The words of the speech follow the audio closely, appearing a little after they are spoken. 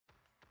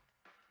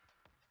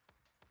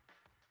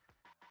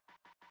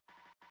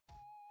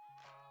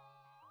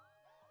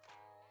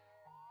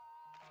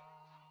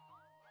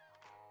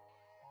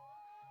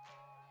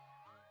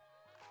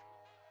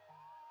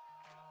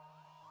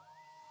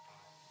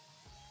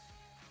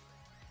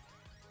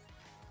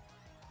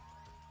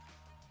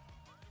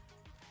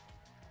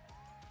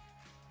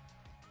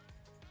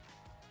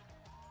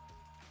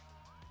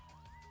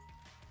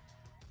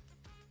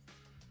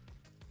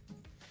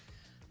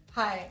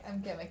Hi,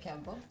 I'm Gemma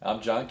Campbell.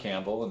 I'm John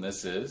Campbell, and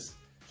this is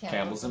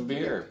Campbells and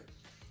Beer.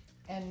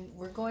 And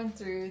we're going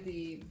through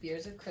the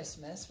beers of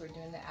Christmas. We're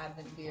doing the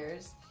Advent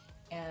beers,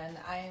 and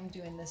I am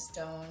doing the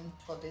Stone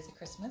 12 Days of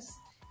Christmas,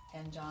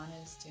 and John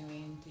is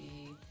doing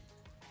the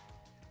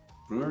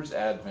Brewer's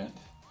Advent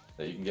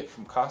that you can get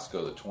from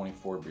Costco, the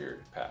 24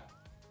 beer pack.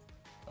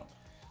 So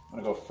I'm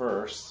going to go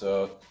first.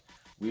 So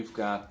we've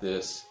got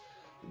this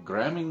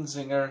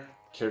Graminger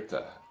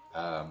Kirta.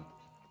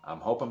 I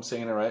hope I'm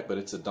saying it right, but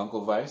it's a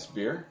Dunkelweiss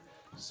beer.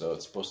 So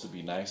it's supposed to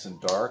be nice and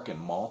dark and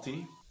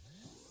malty.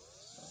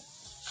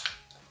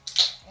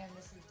 And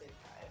this is Big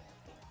Five.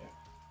 Yeah.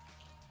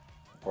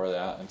 Pour that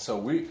out. And so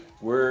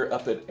we're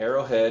up at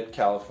Arrowhead,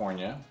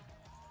 California,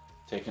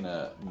 taking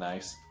a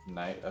nice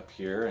night up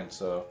here. And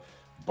so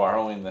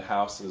borrowing the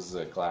house's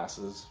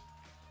glasses.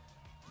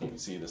 You can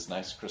see this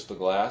nice crystal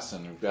glass,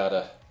 and we've got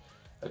a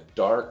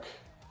dark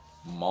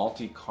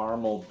malty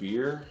caramel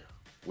beer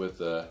with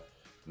a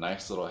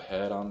nice little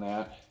head on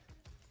that.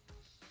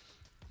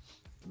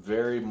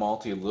 Very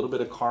malty, a little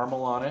bit of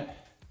caramel on it.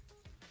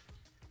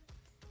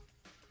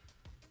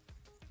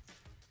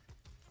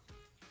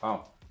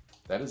 Wow,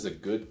 that is a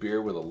good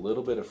beer with a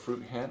little bit of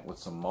fruit hint with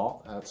some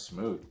malt. That's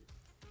smooth.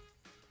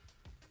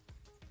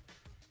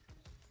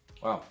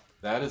 Wow,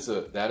 that is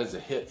a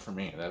hit for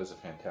me. That is a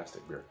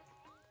fantastic beer.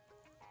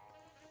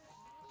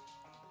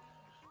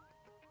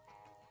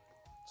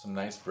 Some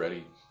nice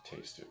bready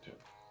taste to it too.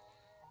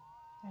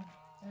 Yeah,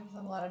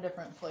 there's a lot of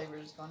different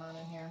flavors going on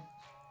in here.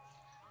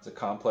 It's a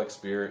complex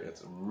beer.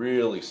 It's a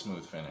really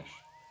smooth finish,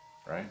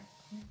 right?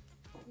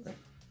 Right.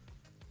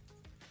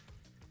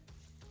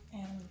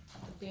 And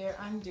the beer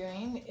I'm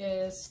doing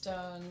is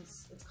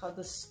Stone's, it's called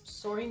the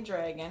Soaring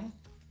Dragon,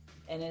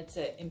 and it's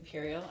an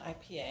Imperial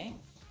IPA,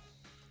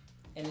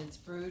 and it's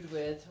brewed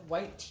with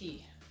white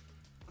tea.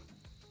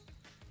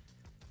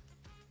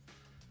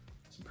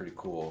 Some pretty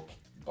cool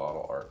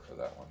bottle art for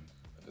that one,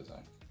 the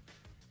design.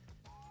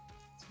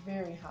 It's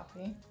very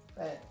hoppy,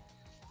 but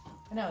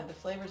I know the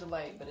flavors are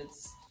light, but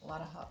it's a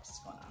lot of hops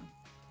going on.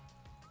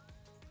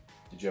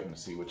 Did you happen to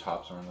see which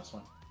hops are in this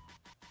one?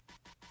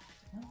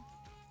 No.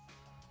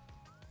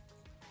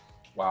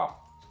 Wow,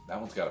 that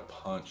one's got a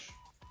punch.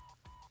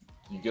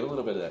 You get a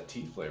little bit of that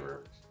tea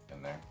flavor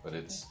in there, but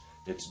it's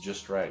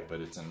just right,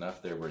 but it's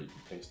enough there where you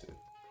can taste it.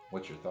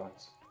 What's your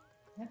thoughts?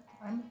 Yeah,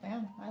 I'm a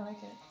fan. I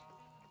like it.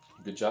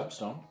 Good job,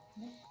 Stone.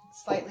 Yeah.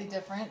 It's slightly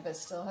different, but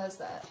still has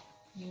that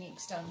unique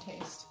Stone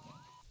taste.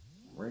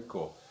 Very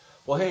cool.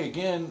 Well, hey,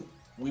 again,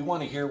 we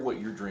want to hear what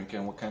you're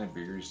drinking. What kind of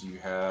beers do you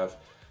have?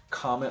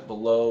 Comment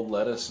below.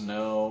 Let us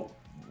know.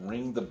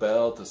 Ring the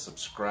bell to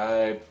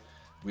subscribe.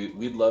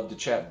 We'd love to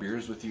chat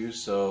beers with you,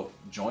 so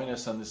join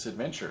us on this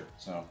adventure.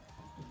 So,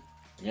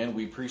 again,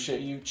 we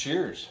appreciate you.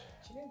 Cheers.